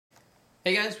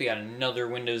Hey guys, we got another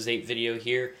Windows 8 video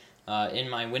here in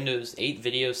my Windows 8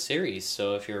 video series.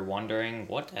 So if you're wondering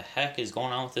what the heck is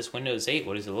going on with this Windows 8,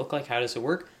 what does it look like, how does it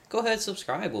work, go ahead and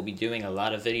subscribe. We'll be doing a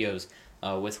lot of videos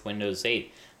with Windows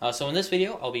 8. So in this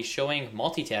video, I'll be showing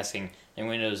multitasking in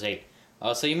Windows 8.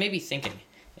 So you may be thinking,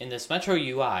 in this Metro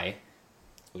UI,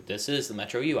 this is the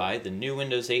Metro UI, the new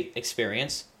Windows 8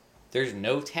 experience, there's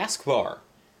no taskbar.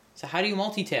 So how do you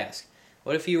multitask?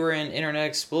 What if you were in Internet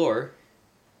Explorer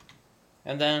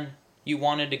and then you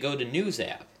wanted to go to News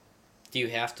app? Do you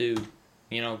have to,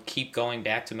 keep going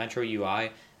back to Metro UI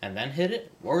and then hit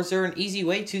it? Or is there an easy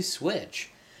way to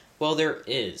switch? Well, there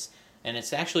is, and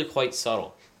it's actually quite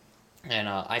subtle. And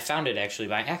I found it actually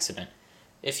by accident.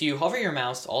 If you hover your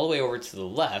mouse all the way over to the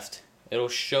left, it'll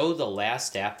show the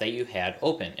last app that you had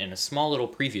open in a small little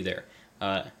preview there.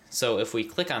 So if we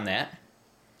click on that,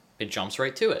 it jumps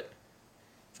right to it.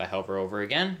 If I hover over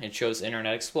again, it shows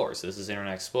Internet Explorer. So this is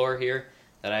Internet Explorer here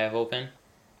that I have open.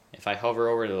 If I hover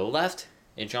over to the left,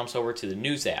 it jumps over to the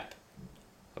News app.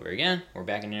 Hover again, we're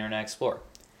back in Internet Explorer.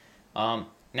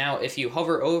 Now, if you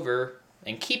hover over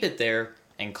and keep it there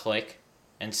and click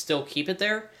and still keep it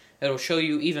there, it'll show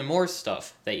you even more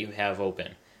stuff that you have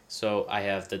open. So I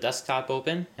have the desktop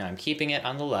open and I'm keeping it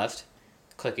on the left.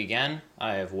 Click again,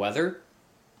 I have weather.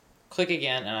 Click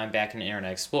again and I'm back in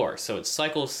Internet Explorer. So it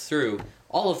cycles through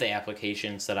all of the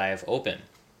applications that I have open.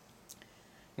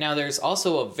 Now there's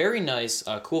also a very nice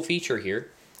cool feature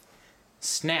here,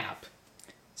 Snap.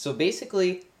 So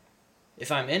basically,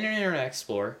 if I'm in Internet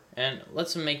Explorer, and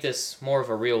let's make this more of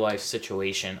a real life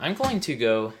situation, I'm going to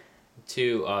go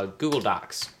to Google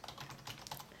Docs.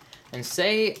 And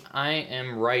say I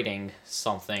am writing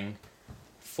something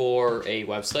for a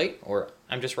website, or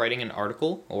I'm just writing an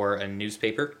article or a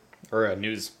newspaper or a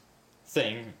news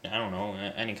thing, I don't know,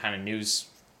 any kind of news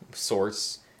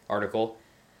source article,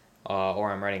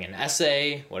 or I'm writing an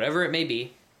essay, whatever it may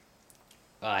be.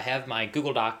 I have my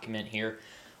Google document here,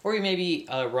 or you may be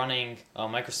running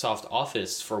Microsoft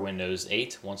Office for Windows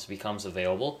 8 once it becomes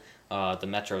available, the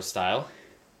Metro style.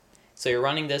 So you're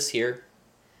running this here,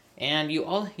 and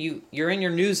you're in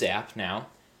your News app now,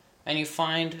 and you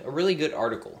find a really good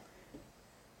article.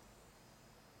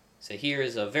 So here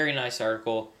is a very nice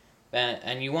article,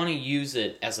 and you want to use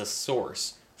it as a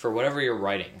source for whatever you're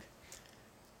writing.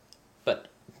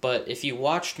 But if you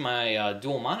watched my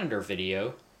dual monitor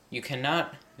video, you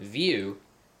cannot view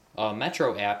a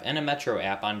Metro app and a Metro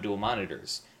app on dual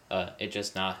monitors. It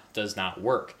just does not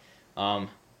work.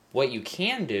 What you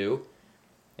can do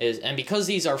is, and because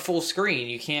these are full screen,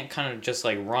 you can't kind of just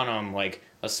like run them like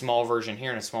a small version here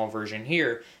and a small version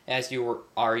here as you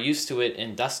are used to it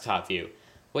in desktop view.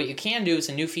 What you can do is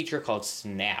a new feature called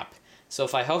Snap. So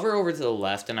if I hover over to the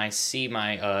left and I see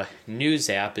my News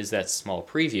app is that small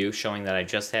preview showing that I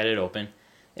just had it open,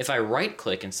 if I right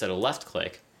click instead of left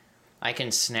click, I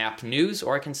can snap News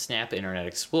or I can snap Internet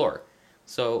Explorer.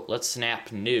 So let's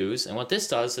snap News, and what this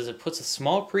does is it puts a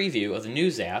small preview of the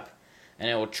News app and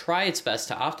it will try its best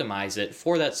to optimize it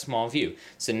for that small view.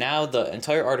 So now the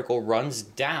entire article runs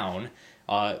down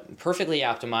perfectly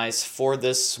optimized for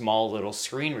this small little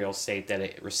screen real estate that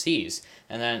it receives.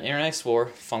 And then Internet Explorer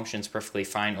functions perfectly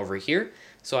fine over here.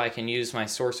 So I can use my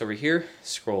source over here,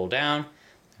 scroll down,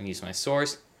 and use my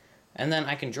source. And then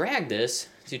I can drag this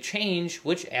to change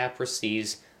which app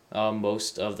receives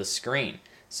most of the screen.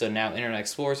 So now Internet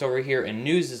Explorer is over here and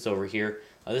News is over here.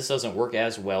 This doesn't work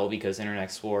as well because Internet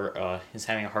Explorer is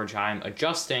having a hard time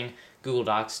adjusting Google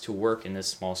Docs to work in this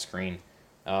small screen.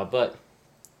 But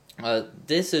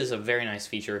this is a very nice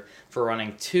feature for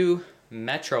running two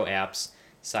Metro apps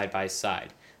side by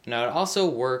side. Now it also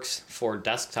works for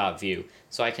desktop view,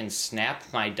 so I can snap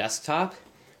my desktop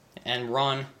and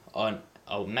run a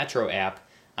Metro app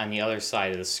on the other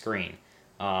side of the screen.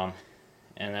 And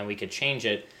then we could change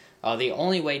it. The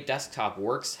only way desktop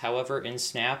works, however, in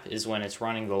Snap is when it's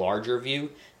running the larger view,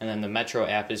 and then the Metro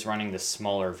app is running the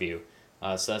smaller view.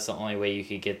 So that's the only way you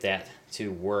could get that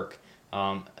to work.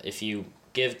 If you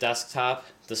give desktop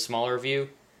the smaller view,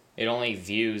 it only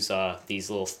views these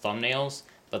little thumbnails,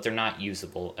 but they're not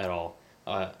usable at all.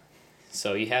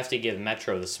 So you have to give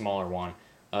Metro the smaller one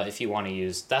if you want to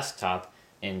use desktop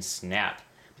in Snap.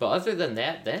 But other than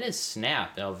that, that is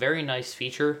Snap, a very nice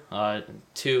feature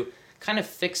to kind of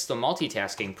fix the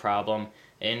multitasking problem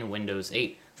in Windows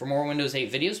 8. For more Windows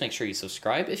 8 videos, make sure you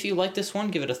subscribe. If you like this one,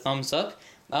 give it a thumbs up.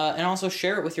 And also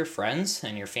share it with your friends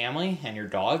and your family and your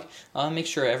dog. Make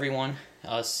sure everyone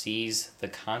sees the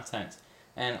content.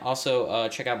 And also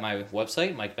check out my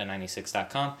website,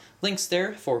 MikeBen96.com. Links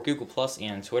there for Google Plus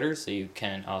and Twitter, so you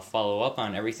can follow up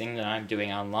on everything that I'm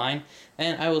doing online.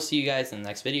 And I will see you guys in the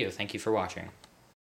next video. Thank you for watching.